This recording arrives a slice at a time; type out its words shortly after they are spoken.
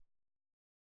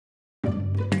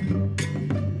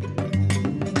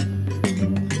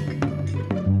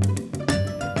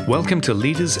Welcome to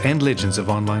Leaders and Legends of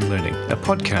Online Learning, a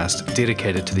podcast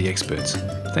dedicated to the experts.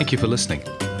 Thank you for listening.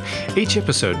 Each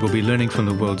episode will be learning from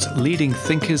the world's leading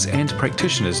thinkers and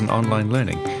practitioners in online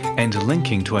learning and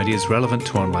linking to ideas relevant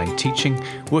to online teaching,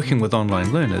 working with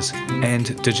online learners,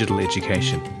 and digital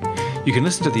education. You can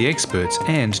listen to the experts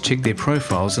and check their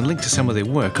profiles and link to some of their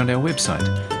work on our website,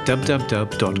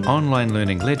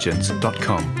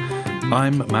 www.onlinelearninglegends.com.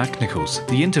 I'm Mark Nichols,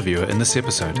 the interviewer in this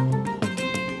episode.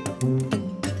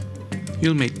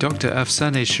 You'll meet Dr.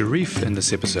 Afsaneh Sharif in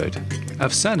this episode.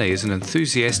 Afsaneh is an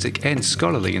enthusiastic and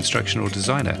scholarly instructional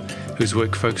designer whose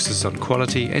work focuses on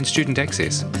quality and student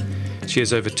access. She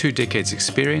has over 2 decades'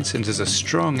 experience and is a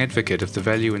strong advocate of the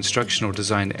value instructional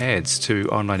design adds to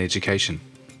online education.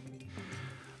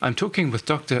 I'm talking with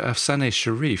Dr. Afsaneh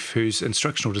Sharif, who's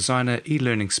instructional designer,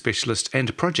 e-learning specialist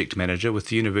and project manager with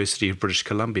the University of British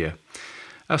Columbia.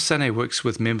 Afsaneh works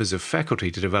with members of faculty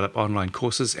to develop online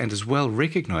courses and is well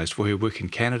recognised for her work in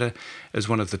Canada as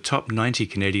one of the top 90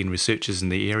 Canadian researchers in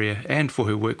the area and for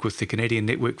her work with the Canadian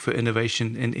Network for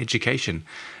Innovation in Education.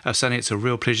 Afsaneh, it's a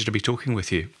real pleasure to be talking with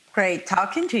you. Great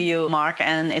talking to you, Mark,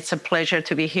 and it's a pleasure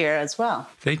to be here as well.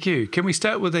 Thank you. Can we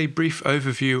start with a brief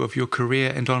overview of your career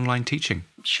and online teaching?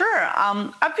 Sure.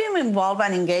 I've been involved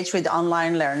and engaged with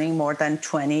online learning more than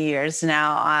 20 years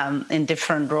now in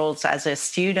different roles as a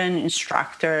student,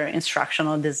 instructor,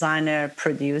 instructional designer,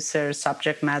 producer,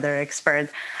 subject matter expert.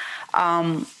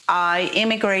 I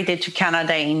immigrated to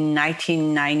Canada in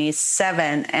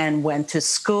 1997 and went to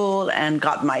school and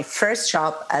got my first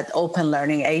job at Open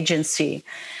Learning Agency.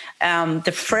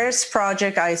 The first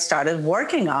project I started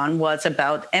working on was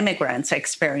about immigrants'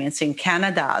 experience in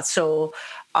Canada. So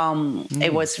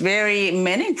it was very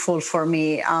meaningful for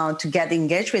me to get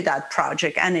engaged with that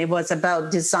project. And it was about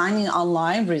designing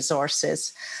online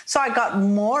resources. So I got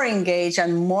more engaged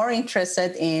and more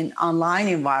interested in online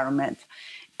environment.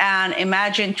 And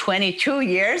imagine 22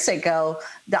 years ago,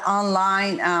 the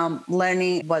online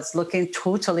learning was looking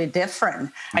totally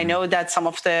different. I know that some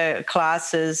of the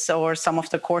classes or some of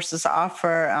the courses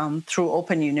offer through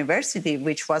Open University,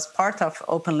 which was part of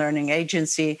Open Learning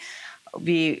Agency,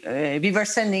 we were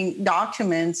sending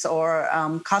documents or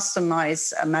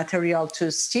customized material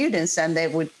to students, and they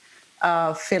would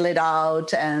fill it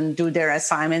out and do their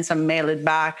assignments and mail it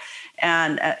back.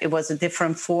 And it was a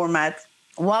different format.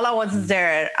 While I was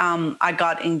there, I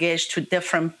got engaged to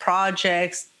different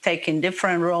projects, taking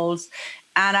different roles,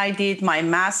 and I did my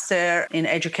master in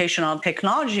educational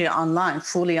technology online,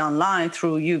 fully online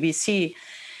through UBC,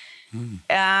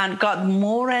 and got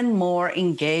more and more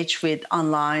engaged with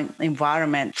online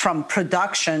environment. From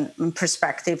production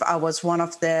perspective, I was one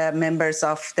of the members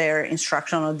of their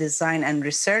instructional design and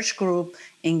research group,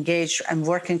 engaged and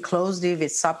working closely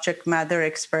with subject matter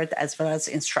expert as well as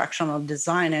instructional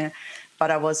designer. But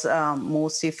I was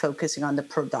mostly focusing on the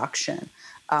production,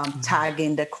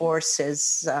 tagging the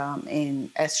courses in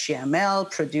HTML,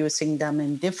 producing them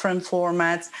in different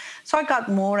formats. So I got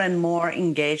more and more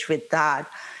engaged with that.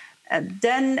 And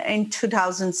then in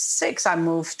 2006, I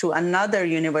moved to another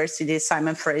university,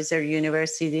 Simon Fraser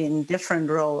University, in different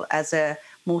role as a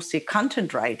mostly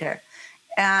content writer.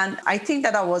 And I think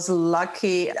that I was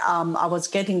lucky. I was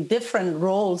getting different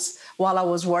roles while I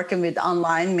was working with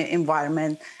online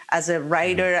environment as a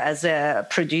writer, as a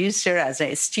producer, as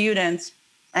a student,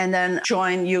 and then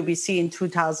joined UBC in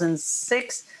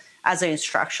 2006 as an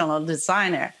instructional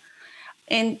designer.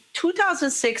 In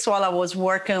 2006, while I was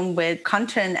working with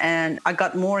content and I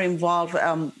got more involved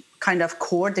kind of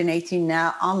coordinating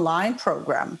now online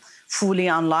program, fully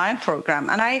online program.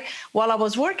 And while I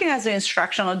was working as an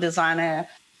instructional designer,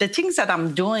 the things that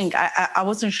I'm doing, I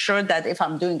wasn't sure that if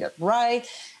I'm doing it right,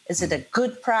 is it a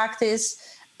good practice?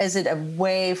 Is it a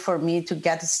way for me to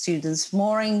get the students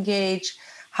more engaged?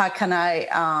 How can I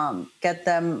get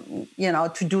them,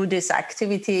 to do this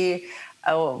activity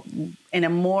in a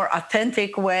more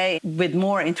authentic way with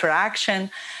more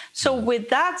interaction? So with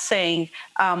that saying,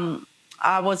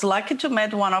 I was lucky to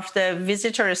meet one of the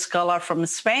visitor scholars from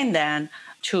Spain then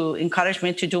to encourage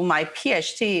me to do my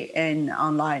PhD in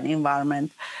online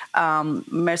environment.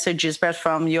 Merce Gisbert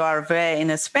from URV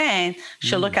in Spain,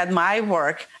 she looked at my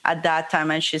work at that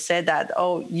time and she said that,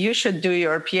 oh, you should do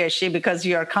your PhD because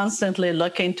you are constantly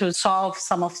looking to solve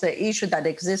some of the issues that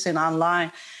exist in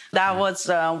online. That was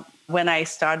when I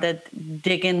started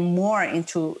digging more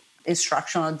into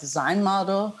instructional design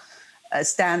model,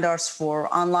 standards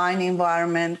for online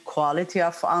environment, quality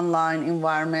of online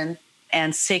environment,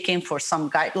 and seeking for some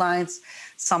guidelines.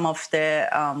 some of the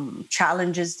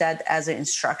challenges that as an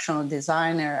instructional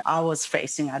designer I was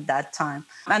facing at that time.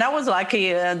 And I was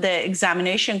lucky, the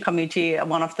examination committee,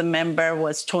 one of the members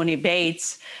was Tony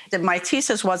Bates. My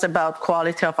thesis was about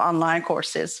quality of online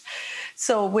courses.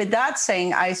 So with that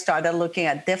saying, I started looking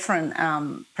at different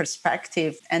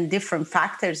perspectives and different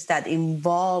factors that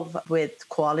involve with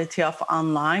quality of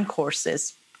online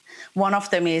courses. One of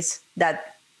them is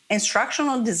that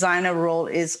instructional designer role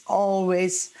is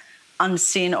always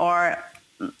unseen or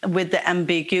with the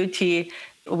ambiguity.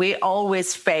 We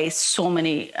always face so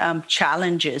many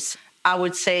challenges. I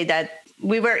would say that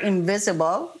we were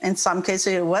invisible. In some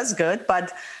cases, it was good,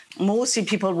 but mostly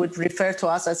people would refer to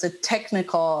us as a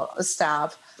technical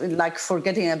staff, like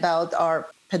forgetting about our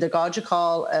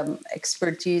pedagogical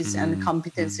expertise and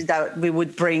competency that we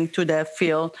would bring to the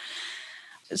field.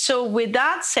 So with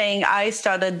that saying, I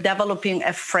started developing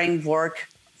a framework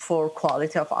for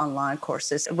quality of online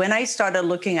courses. When I started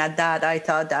looking at that, I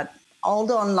thought that all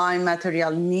the online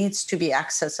material needs to be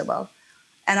accessible.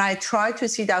 And I try to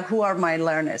see that who are my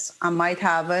learners. I might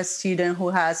have a student who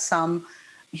has some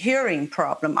hearing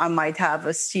problem. I might have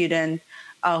a student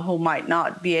who might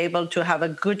not be able to have a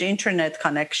good internet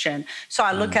connection. So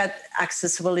I look at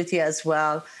accessibility as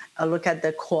well. I look at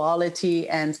the quality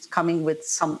and coming with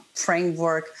some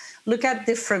framework. Look at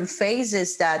different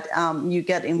phases that you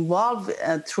get involved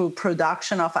through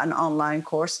production of an online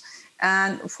course.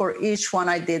 And for each one,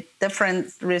 I did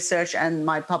different research, and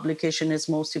my publication is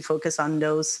mostly focused on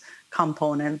those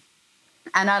components.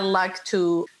 And I like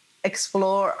to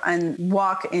explore and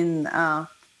walk in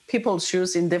people's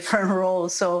shoes in different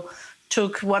roles. So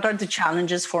took what are the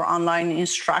challenges for online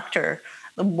instructor?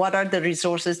 What are the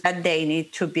resources that they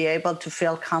need to be able to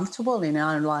feel comfortable in an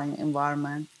online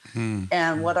environment?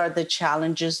 And what are the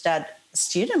challenges that a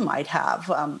student might have?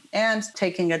 And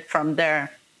taking it from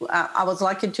there. I was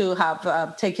lucky to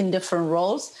have taken different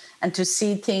roles and to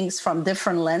see things from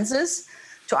different lenses,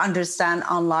 to understand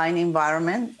online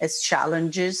environment, its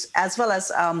challenges, as well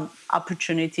as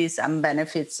opportunities and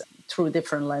benefits through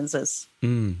different lenses.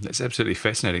 That's absolutely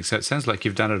fascinating. So it sounds like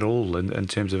you've done it all in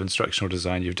terms of instructional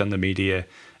design. You've done the media,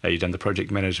 you've done the project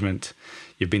management,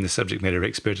 you've been the subject matter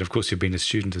expert, and of course you've been a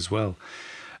student as well.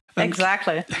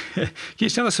 Exactly. Can you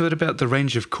tell us a bit about the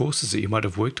range of courses that you might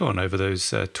have worked on over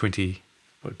those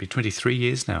 23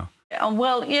 years now?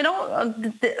 Well,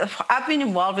 I've been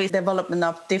involved with development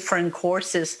of different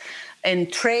courses in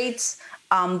trades,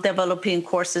 developing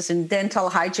courses in dental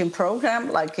hygiene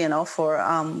program, like, for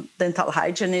dental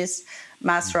hygienists,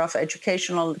 Master of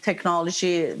Educational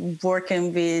Technology,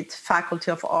 working with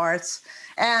Faculty of Arts,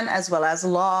 and as well as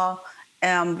law.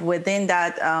 Within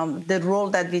that, the role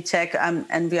that we take,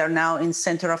 and we are now in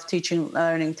Center of Teaching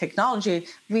Learning Technology,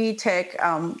 we take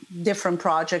different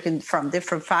projects from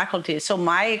different faculties. So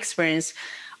my experience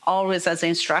always as an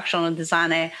instructional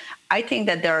designer, I think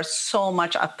that there are so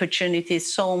much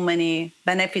opportunities, so many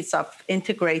benefits of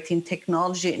integrating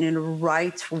technology in the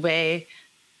right way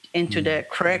into the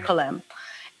curriculum.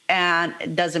 And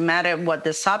it doesn't matter what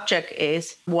the subject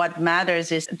is. What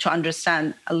matters is to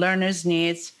understand a learner's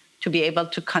needs, to be able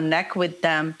to connect with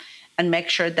them and make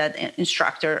sure that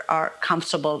instructors are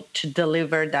comfortable to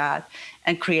deliver that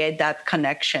and create that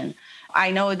connection. I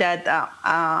know that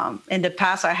in the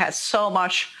past I had so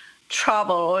much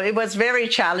trouble. It was very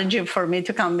challenging for me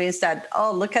to convince that,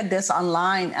 look at this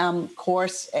online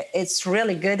course. It's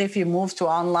really good if you move to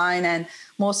online. And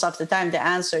most of the time the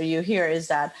answer you hear is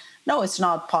that, no, it's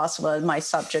not possible in my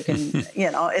subject. And,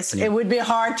 it would be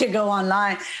hard to go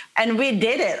online. And we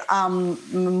did it.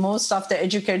 Most of the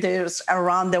educators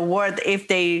around the world, if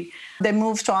they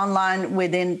moved to online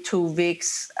within 2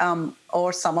 weeks,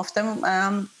 or some of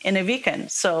them in a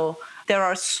weekend. So there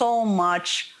are so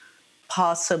much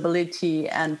possibility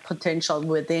and potential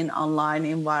within online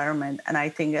environment. And I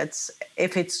think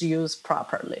if it's used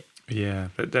properly. Yeah,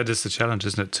 but that is the challenge,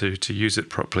 isn't it, to use it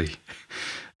properly?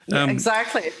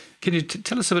 Exactly. Can you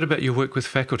tell us a bit about your work with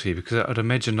faculty? Because I'd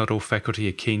imagine not all faculty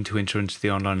are keen to enter into the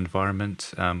online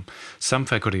environment. Some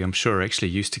faculty, I'm sure, are actually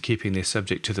used to keeping their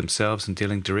subject to themselves and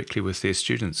dealing directly with their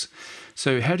students.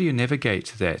 So how do you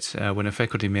navigate that when a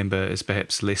faculty member is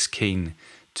perhaps less keen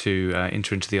to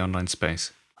enter into the online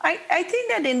space? I think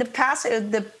that in the past,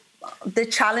 the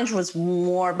challenge was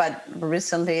more, but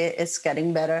recently it's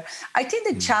getting better. I think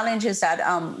the challenge is that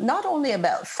not only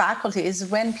about faculty, is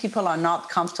when people are not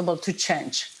comfortable to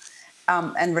change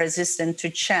and resistant to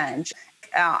change.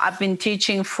 I've been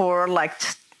teaching for like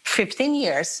 15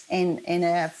 years in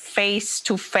a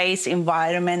face-to-face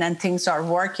environment, and things are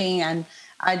working, and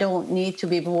I don't need to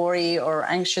be worried or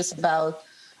anxious about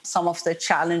some of the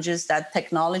challenges that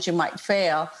technology might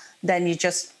fail. Then you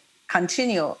just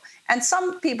continue. And some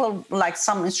people, like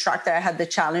some instructor, had the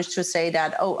challenge to say that,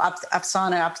 oh,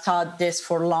 Afsaneh, I've taught this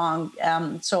for long,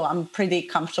 so I'm pretty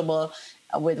comfortable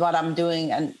with what I'm doing,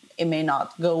 and it may not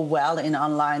go well in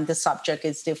online. The subject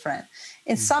is different.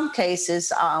 In some cases,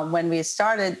 when we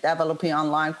started developing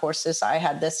online courses, I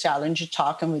had this challenge of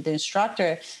talking with the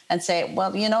instructor and say,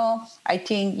 well, I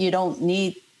think you don't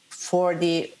need for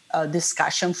the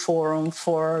discussion forum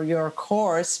for your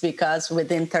course, because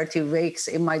within 30 weeks,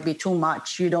 it might be too much.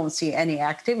 You don't see any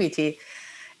activity.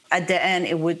 At the end,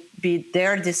 it would be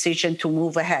their decision to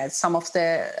move ahead. Some of the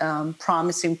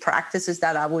promising practices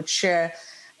that I would share,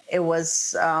 it was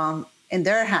in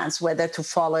their hands whether to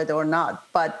follow it or not.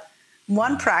 But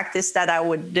one practice that I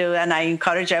would do, and I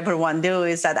encourage everyone to do,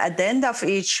 is that at the end of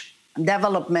each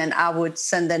development, I would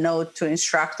send a note to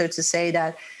instructor to say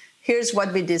that, here's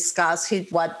what we discussed.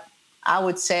 Here's what I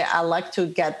would say. I'd like to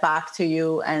get back to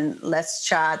you and let's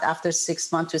chat after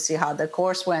 6 months to see how the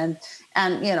course went.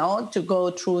 And, to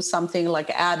go through something like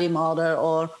ADDIE model,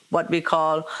 or what we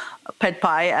call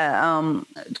PEDPI,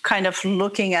 kind of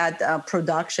looking at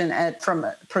production, from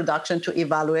production to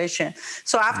evaluation.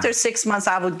 So after 6 months,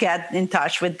 I would get in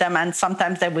touch with them, and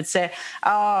sometimes they would say,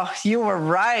 oh, you were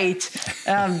right.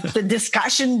 The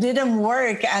discussion didn't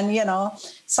work. And,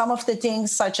 some of the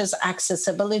things such as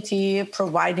accessibility,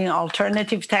 providing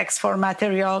alternative text for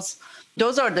materials,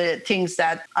 those are the things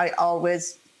that I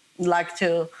always like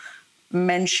to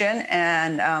mention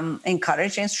and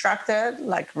encourage instructor,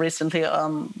 like recently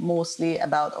mostly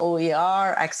about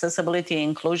OER, accessibility,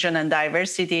 inclusion, and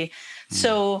diversity.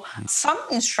 So some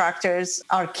instructors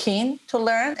are keen to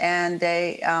learn, and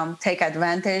they take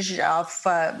advantage of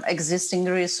existing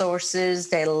resources.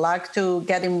 They like to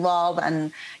get involved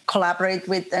and collaborate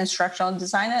with the instructional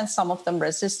designer, and some of them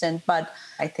resistant. But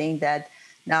I think that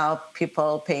now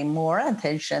people pay more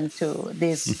attention to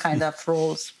these kind of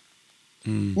roles.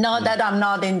 Not that I'm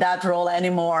not in that role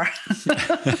anymore.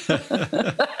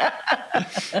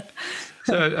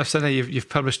 So, Afsaneh, you've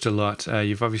published a lot.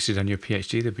 You've obviously done your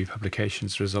PhD. There'll be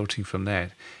publications resulting from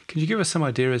that. Can you give us some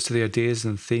idea as to the ideas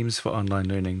and themes for online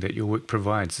learning that your work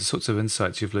provides, the sorts of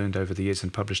insights you've learned over the years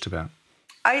and published about?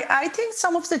 I think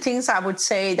some of the things I would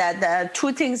say that the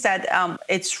two things that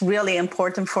it's really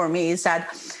important for me is that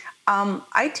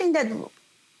I think that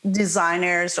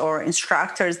designers or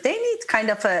instructors, they need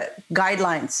kind of a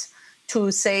guidelines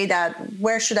to say that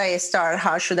where should I start,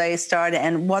 how should I start,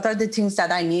 and what are the things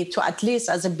that I need to, at least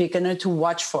as a beginner, to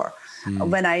watch for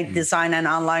when I design an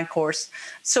online course.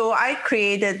 So I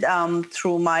created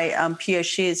through my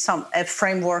PhD a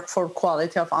framework for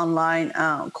quality of online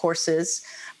courses,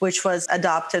 which was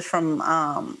adopted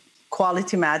from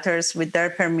Quality Matters with their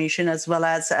permission, as well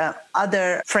as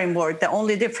other framework. The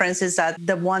only difference is that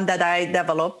the one that I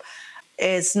developed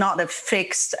is not a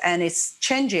fixed, and it's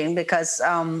changing because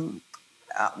and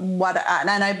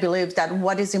I believe that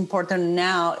what is important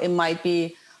now, it might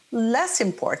be less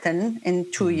important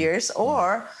in 2 years,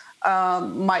 or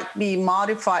might be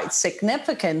modified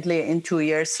significantly in 2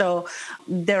 years. So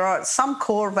there are some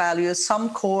core values, some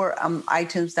core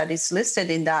items that is listed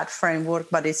in that framework,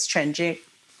 but it's changing.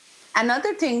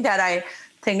 Another thing that I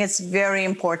think is very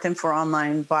important for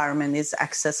online environment is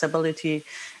accessibility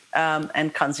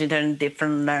and considering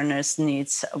different learners'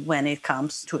 needs when it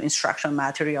comes to instructional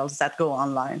materials that go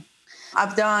online.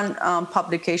 I've done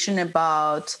publication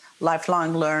about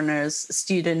lifelong learners,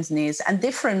 students' needs, and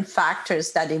different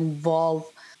factors that involve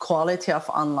quality of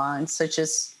online, such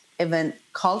as even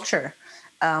culture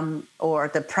or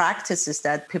the practices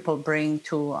that people bring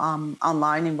to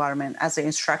online environment. As an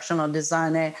instructional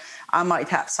designer, I might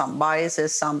have some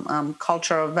biases, some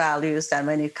cultural values that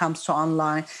when it comes to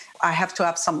online, I have to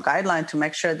have some guideline to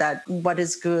make sure that what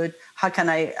is good, how can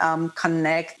I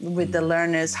connect with the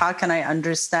learners, how can I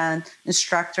understand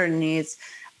instructor needs,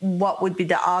 what would be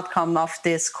the outcome of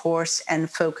this course, and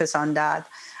focus on that.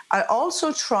 I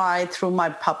also try through my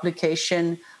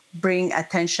publication bring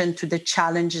attention to the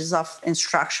challenges of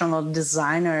instructional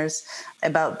designers,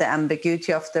 about the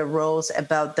ambiguity of their roles,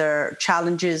 about their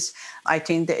challenges. I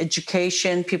think the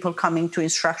education, people coming to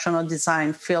instructional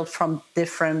design field from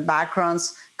different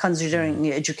backgrounds, considering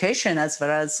the education as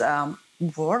well as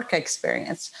work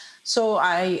experience. So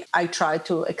I try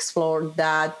to explore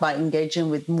that by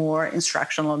engaging with more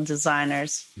instructional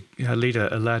designers. Yeah, I lead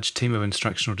a large team of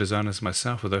instructional designers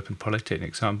myself with Open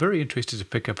Polytechnic. So I'm very interested to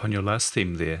pick up on your last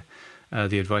theme there,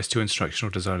 the advice to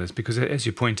instructional designers, because as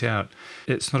you point out,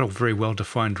 it's not a very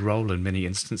well-defined role in many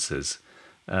instances.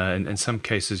 In some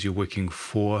cases, you're working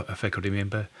for a faculty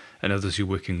member, and others you're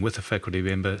working with a faculty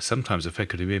member. Sometimes a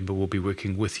faculty member will be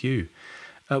working with you.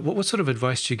 What sort of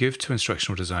advice do you give to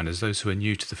instructional designers, those who are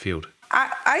new to the field?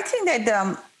 I think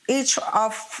that each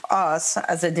of us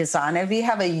as a designer, we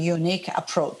have a unique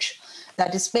approach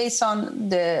that is based on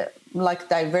the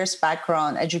diverse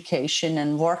background, education,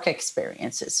 and work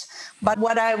experiences. But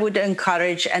what I would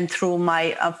encourage, and through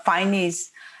my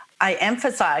findings, I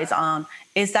emphasize on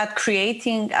is that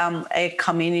creating a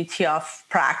community of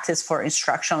practice for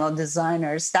instructional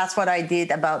designers. That's what I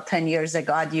did about 10 years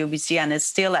ago at UBC, and it's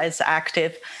still as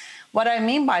active. What I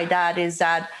mean by that is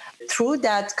that through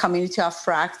that community of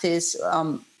practice,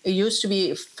 it used to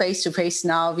be face-to-face.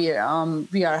 Now we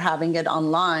are having it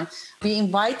online. We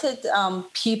invited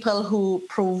people who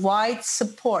provide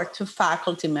support to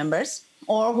faculty members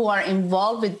or who are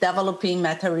involved with developing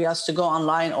materials to go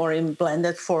online or in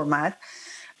blended format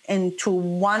into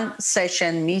one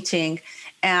session meeting.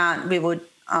 And we would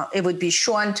it would be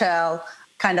show and tell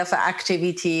kind of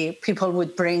activity. People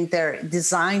would bring their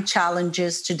design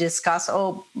challenges to discuss.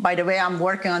 Oh, by the way, I'm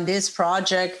working on this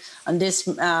project, on this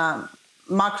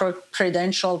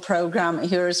macro-credential program.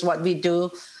 Here's what we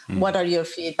do. What are your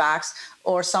feedbacks?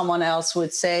 Or someone else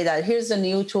would say that here's a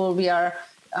new tool we are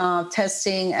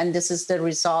testing, and this is the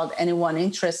result. Anyone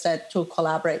interested to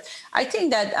collaborate? I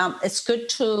think that it's good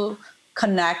to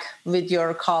connect with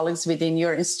your colleagues within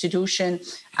your institution.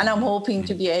 And I'm hoping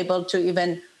to be able to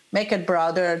even make it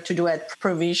broader, to do it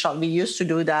provincial. We used to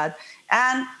do that.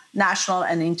 And national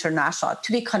and international,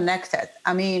 to be connected.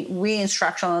 I mean, we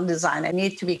instructional designers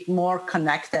need to be more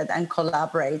connected and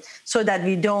collaborate so that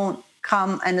we don't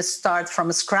come and start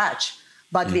from scratch,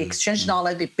 but we exchange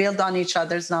knowledge, we build on each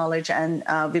other's knowledge, and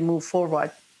we move forward.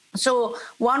 So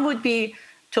one would be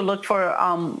to look for,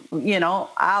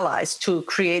 allies to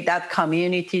create that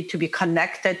community, to be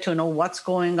connected, to know what's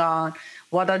going on,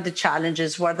 what are the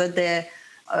challenges, what are the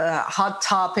hot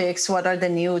topics, what are the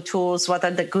new tools, what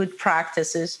are the good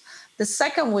practices. The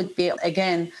second would be,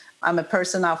 again, I'm a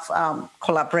person of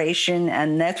collaboration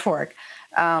and network,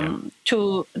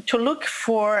 to look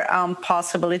for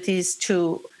possibilities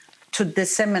to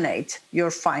disseminate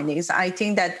your findings. I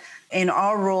think that in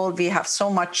our role, we have so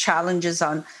much challenges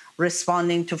on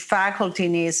responding to faculty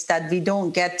needs that we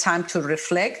don't get time to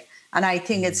reflect. And I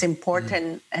think it's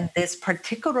important in this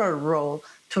particular role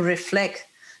to reflect,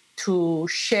 to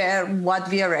share what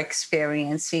we are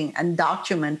experiencing and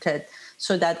document it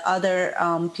so that other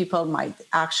people might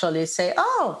actually say,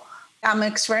 oh, I'm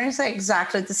experiencing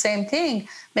exactly the same thing.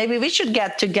 Maybe we should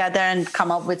get together and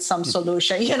come up with some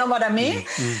solution. You know what I mean?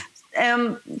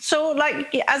 So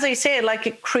as I say,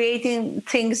 creating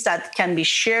things that can be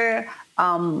shared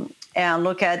and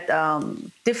look at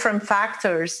different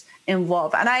factors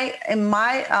involved. And in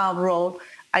my role,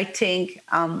 I think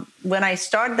when I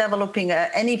start developing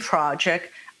any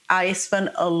project, I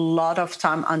spend a lot of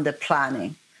time on the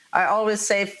planning. I always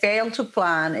say fail to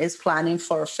plan is planning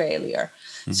for failure.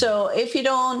 So if you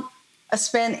don't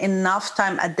spend enough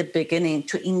time at the beginning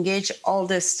to engage all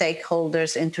the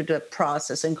stakeholders into the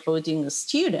process, including the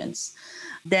students,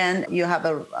 then you have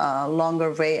a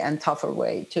longer way and tougher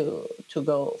way to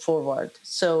go forward.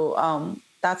 So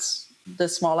that's the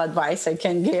small advice I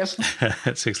can give.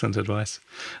 That's excellent advice.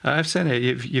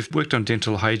 Afsaneh, you've worked on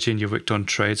dental hygiene, you've worked on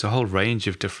trades, a whole range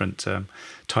of different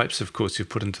types of course you've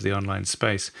put into the online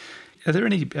space. Are there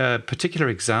any particular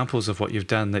examples of what you've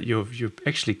done that you're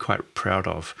actually quite proud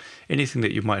of? Anything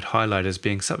that you might highlight as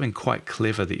being something quite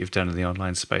clever that you've done in the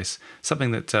online space,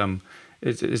 something that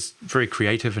is very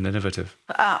creative and innovative?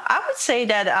 I would say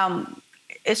that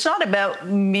it's not about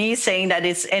me saying that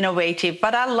it's innovative,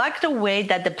 but I like the way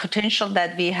that the potential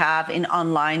that we have in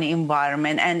online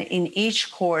environment and in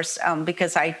each course,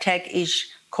 because I take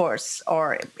each course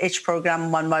or each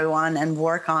program one by one and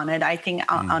work on it. I think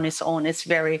on its own, it's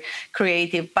very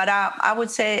creative. But I would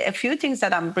say a few things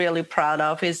that I'm really proud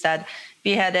of is that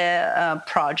we had a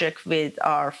project with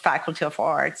our Faculty of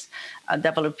Arts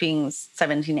developing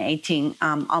 17, 18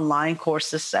 online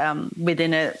courses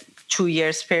within a 2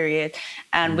 years period.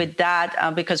 And with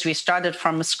that, because we started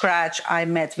from scratch, I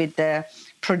met with the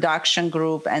production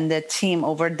group and the team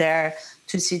over there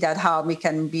to see that how we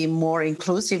can be more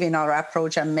inclusive in our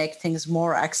approach and make things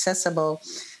more accessible.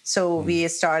 So we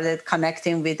started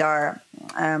connecting with our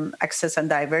Access and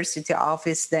Diversity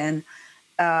office then.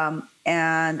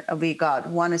 And we got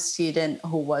one student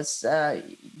who was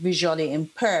visually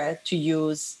impaired to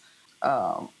use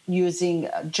using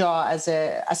jaw as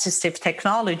a assistive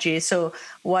technology. So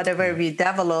whatever we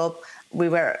developed, we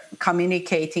were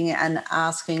communicating and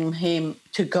asking him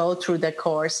to go through the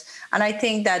course. And I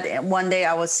think that one day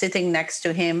I was sitting next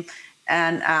to him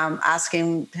and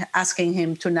asking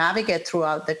him to navigate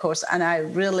throughout the course. And I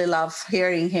really love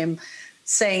hearing him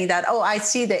saying that, oh, I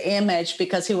see the image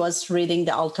because he was reading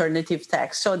the alternative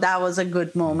text. So that was a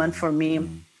good moment for me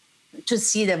to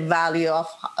see the value of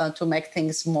to make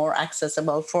things more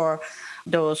accessible for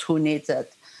those who need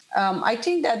it. I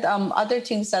think that other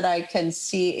things that I can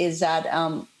see is that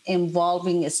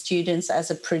involving students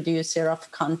as a producer of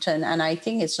content. And I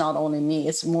think it's not only me,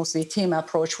 it's mostly team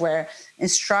approach where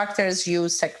instructors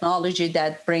use technology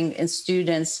that bring in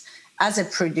students as a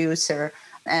producer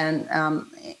and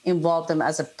involve them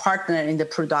as a partner in the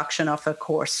production of a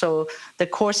course. So the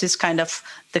course is kind of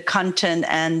the content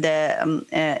and the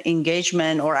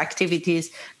engagement or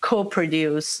activities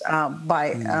co-produced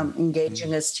by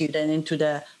engaging a student into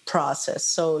the process.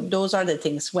 So those are the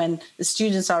things. When the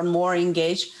students are more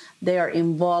engaged, they are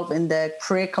involved in the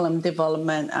curriculum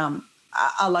development.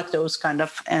 I like those kind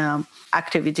of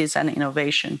activities and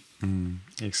innovation.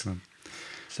 Excellent.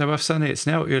 So, Afsaneh, it's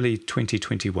now early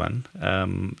 2021.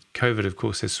 COVID, of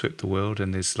course, has swept the world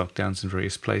and there's lockdowns in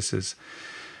various places.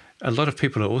 A lot of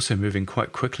people are also moving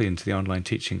quite quickly into the online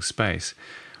teaching space.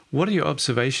 What are your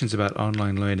observations about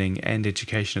online learning and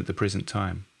education at the present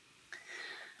time?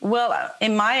 Well,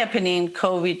 in my opinion,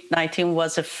 COVID-19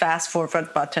 was a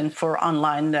fast-forward button for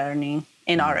online learning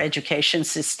in our education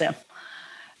system.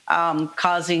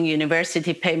 Causing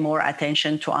university pay more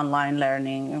attention to online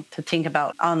learning, to think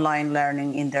about online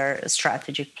learning in their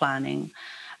strategic planning,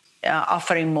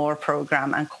 offering more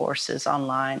program and courses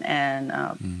online,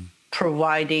 and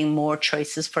providing more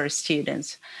choices for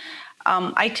students.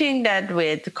 I think that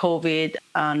with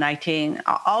COVID-19,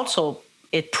 also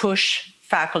it pushed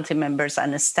faculty members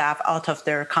and staff out of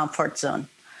their comfort zone.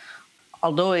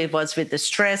 Although it was with the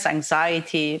stress,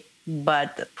 anxiety,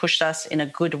 but pushed us in a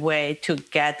good way to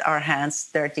get our hands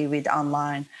dirty with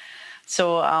online.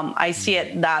 So I see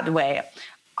it that way.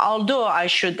 Although I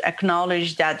should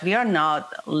acknowledge that we are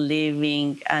not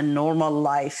living a normal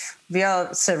life. We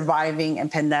are surviving a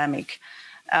pandemic.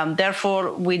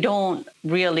 Therefore, we don't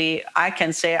really, I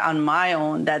can say on my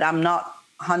own that I'm not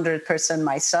 100%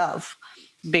 myself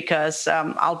because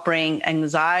I'll bring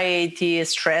anxiety,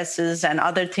 stresses, and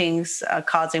other things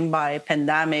caused by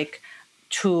pandemic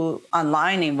to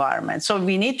online environment. So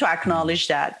we need to acknowledge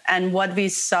that. And what we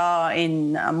saw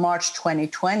in March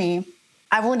 2020,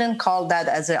 I wouldn't call that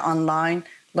as an online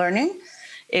learning.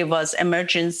 It was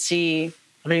emergency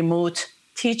remote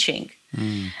teaching.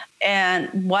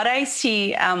 And what I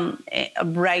see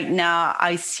right now,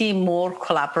 I see more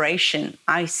collaboration.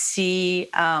 I see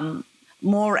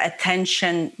more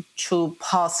attention to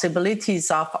possibilities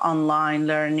of online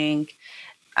learning.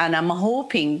 And I'm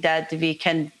hoping that we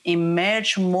can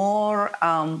emerge more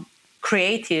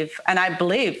creative. And I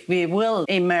believe we will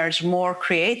emerge more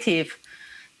creative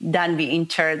than we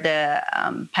enter the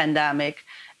pandemic.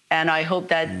 And I hope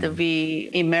that we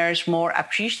emerge more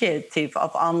appreciative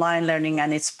of online learning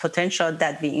and its potential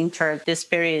that we enter this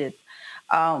period.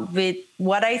 With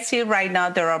what I see right now,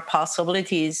 there are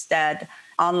possibilities that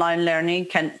online learning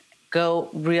can go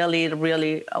really,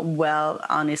 really well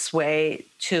on its way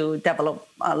to develop,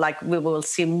 like we will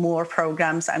see more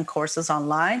programs and courses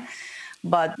online.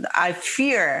 But I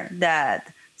fear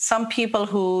that some people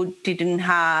who didn't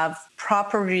have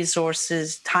proper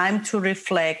resources, time to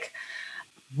reflect,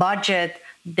 budget,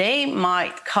 they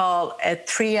might call a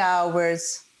 3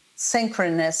 hours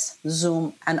synchronous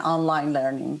Zoom and online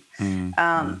learning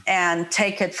and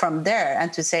take it from there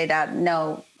and to say that,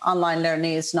 no, online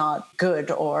learning is not good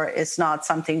or it's not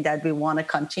something that we want to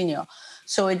continue.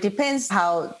 So it depends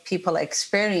how people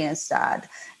experience that.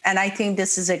 And I think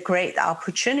this is a great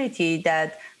opportunity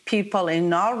that people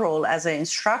in our role as an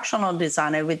instructional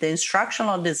designer with the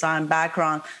instructional design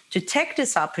background to take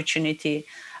this opportunity,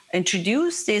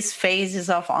 introduce these phases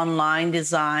of online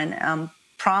design,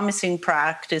 promising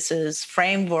practices,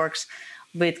 frameworks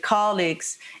with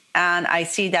colleagues. And I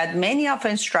see that many of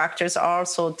instructors are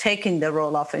also taking the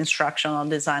role of instructional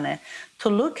designer to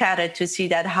look at it to see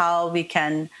that how we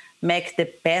can make the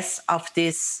best of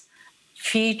these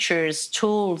features,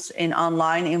 tools in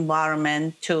online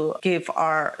environment to give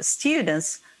our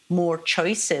students more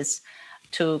choices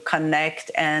to connect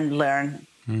and learn.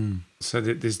 So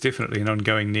there's definitely an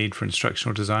ongoing need for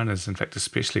instructional designers, in fact,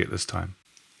 especially at this time.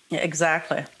 Yeah,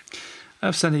 exactly.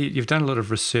 Afsaneh, you've done a lot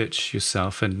of research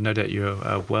yourself, and no doubt you're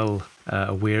well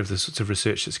aware of the sorts of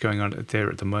research that's going on there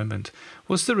at the moment.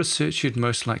 What's the research you'd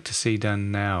most like to see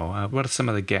done now? What are some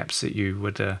of the gaps that you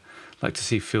would like to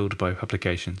see filled by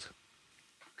publications?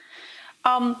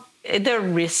 either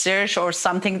research or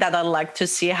something that I'd like to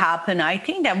see happen, I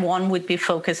think that one would be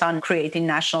focused on creating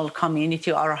national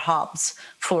community or hubs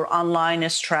for online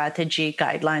strategy,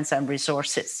 guidelines, and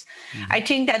resources. I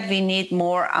think that we need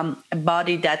more a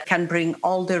body that can bring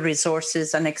all the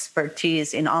resources and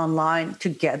expertise in online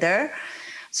together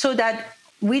so that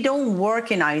we don't work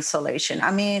in isolation.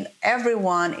 I mean,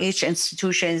 everyone, each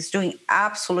institution is doing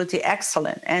absolutely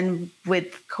excellent. And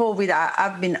with COVID,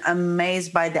 I've been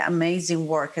amazed by the amazing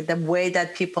work, the way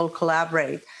that people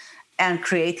collaborate and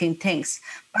creating things.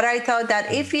 But I thought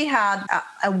that if we had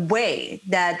a way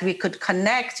that we could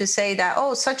connect to say that,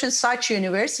 oh, such and such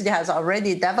university has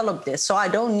already developed this, so I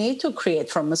don't need to create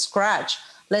from scratch.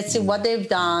 Let's see what they've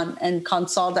done and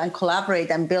consult and collaborate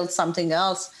and build something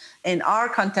else in our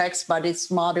context, but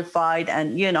it's modified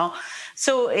and,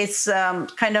 so it's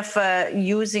kind of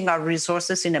using our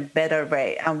resources in a better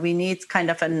way. And we need kind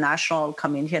of a national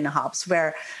community and hubs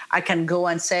where I can go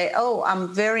and say, oh,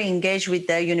 I'm very engaged with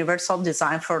the universal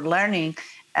design for learning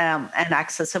and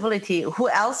accessibility. Who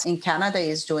else in Canada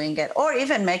is doing it? Or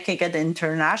even making it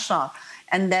international.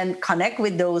 And then connect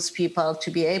with those people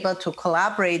to be able to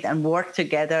collaborate and work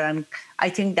together. And I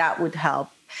think that would help.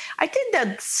 I think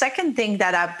the second thing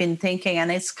that I've been thinking,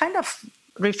 and it's kind of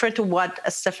referred to what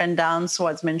Stephen Downes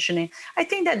was mentioning, I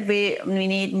think that we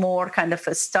need more kind of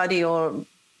a study or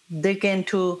dig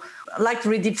into like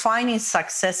redefining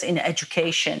success in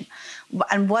education.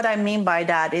 And what I mean by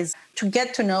that is to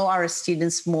get to know our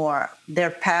students more, their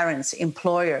parents,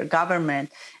 employer,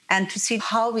 government, and to see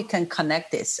how we can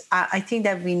connect this. I think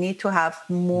that we need to have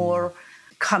more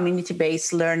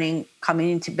community-based learning,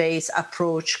 community-based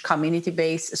approach,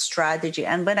 community-based strategy.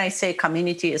 And when I say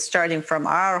community, it's starting from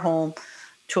our home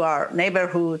to our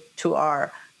neighborhood, to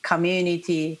our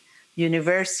community,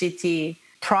 university,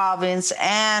 province,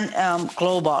 and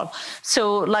global.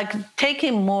 So like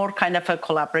taking more kind of a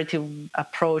collaborative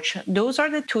approach, those are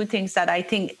the two things that I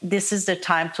think this is the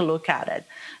time to look at it,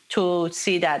 to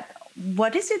see that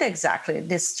what is it exactly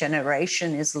this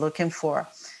generation is looking for,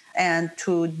 and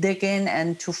to dig in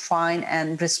and to find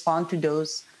and respond to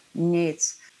those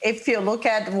needs. If you look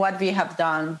at what we have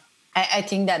done, I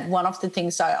think that one of the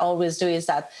things I always do is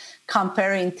that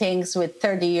comparing things with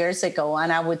 30 years ago.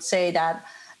 And I would say that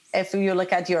if you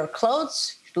look at your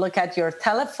clothes, look at your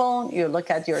telephone, you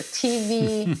look at your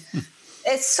TV,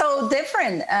 it's so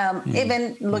different.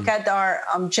 Even look at our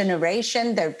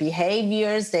generation, their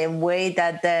behaviors, the way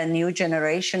that the new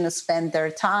generation spend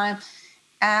their time.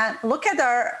 And look at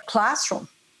our classroom.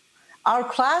 Our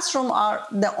classroom are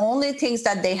the only things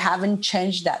that they haven't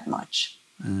changed that much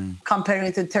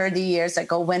comparing to 30 years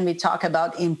ago when we talk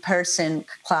about in-person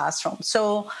classroom.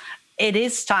 So it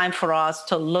is time for us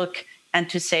to look and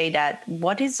to say that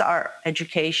what is our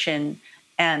education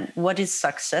and what is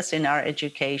success in our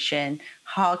education?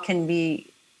 How can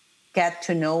we get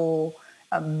to know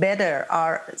better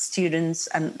our students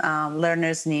and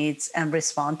learners' needs and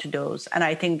respond to those? And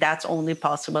I think that's only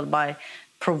possible by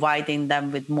providing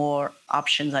them with more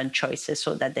options and choices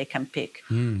so that they can pick.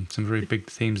 Some very big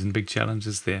themes and big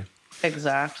challenges there.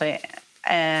 Exactly.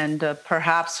 And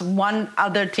perhaps one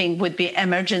other thing would be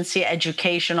emergency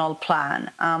educational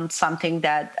plan, something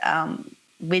that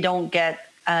we don't get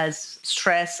as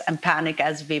stressed and panic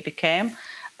as we became,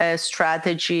 a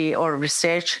strategy or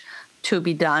research to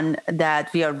be done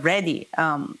that we are ready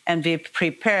and we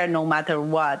prepare no matter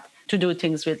what to do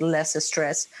things with less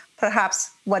stress.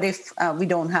 Perhaps what if we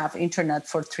don't have internet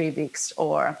for 3 weeks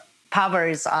or power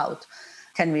is out?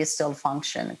 Can we still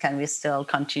function? Can we still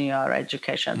continue our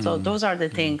education? So those are the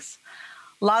things.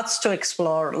 Lots to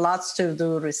explore, lots to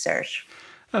do research.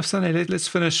 Afsaneh, let's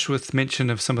finish with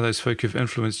mention of some of those folk who've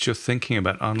influenced your thinking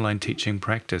about online teaching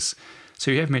practice. So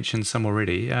you have mentioned some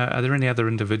already. Are there any other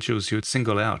individuals you would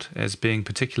single out as being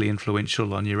particularly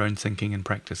influential on your own thinking and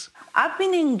practice? I've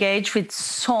been engaged with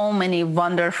so many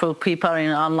wonderful people in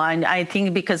online. I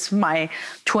think because my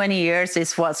 20 years,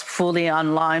 this was fully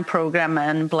online program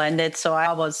and blended. So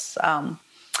I was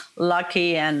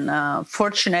lucky and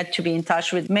fortunate to be in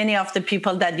touch with many of the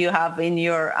people that you have in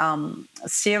your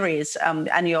series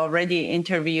and you already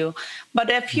interview. But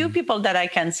a few people that I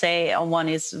can say, one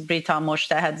is Brita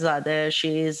Mojtahedzadeh.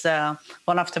 She is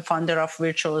one of the founder of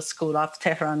Virtual School of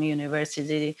Tehran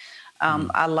University.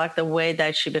 I like the way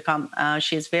that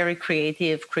she's very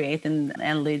creative, creating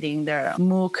and leading their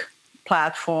MOOC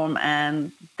platform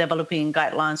and developing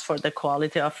guidelines for the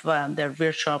quality of their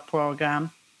virtual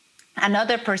program.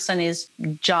 Another person is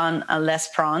John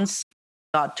Lesperance.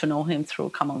 Got to know him through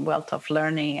Commonwealth of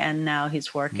Learning, and now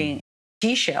he's working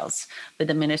Seychelles with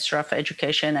the Minister of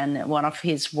Education, and one of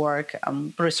his work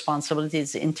responsibilities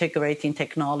is integrating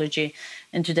technology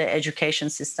into the education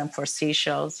system for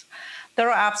Seychelles. There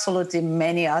are absolutely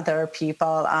many other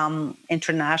people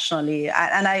internationally,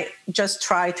 and I just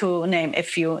try to name a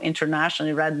few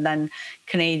internationally rather than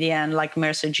Canadian, like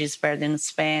Mercer Gisbert in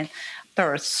Spain.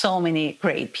 There are so many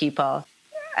great people,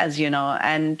 as you know,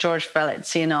 and George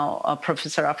Velezzino, a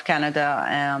professor of Canada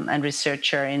and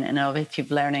researcher in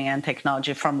innovative learning and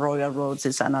technology from Royal Roads,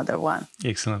 is another one.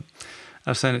 Excellent.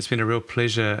 Afsaneh, it's been a real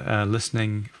pleasure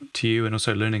listening to you and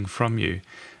also learning from you.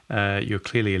 You're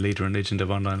clearly a leader and legend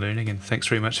of online learning, and thanks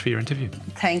very much for your interview.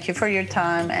 Thank you for your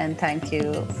time, and thank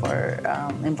you for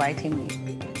inviting me.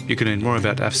 You can learn more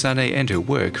about Afsaneh and her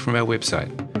work from our website.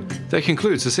 That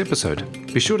concludes this episode.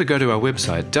 Be sure to go to our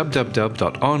website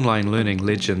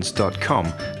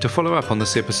www.onlinelearninglegends.com to follow up on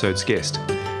this episode's guest.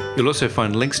 You'll also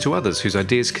find links to others whose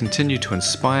ideas continue to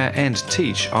inspire and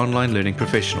teach online learning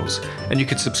professionals, and you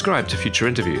can subscribe to future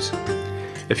interviews.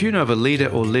 If you know of a leader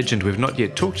or legend we've not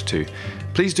yet talked to,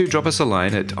 please do drop us a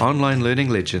line at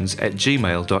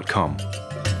onlinelearninglegends@gmail.com.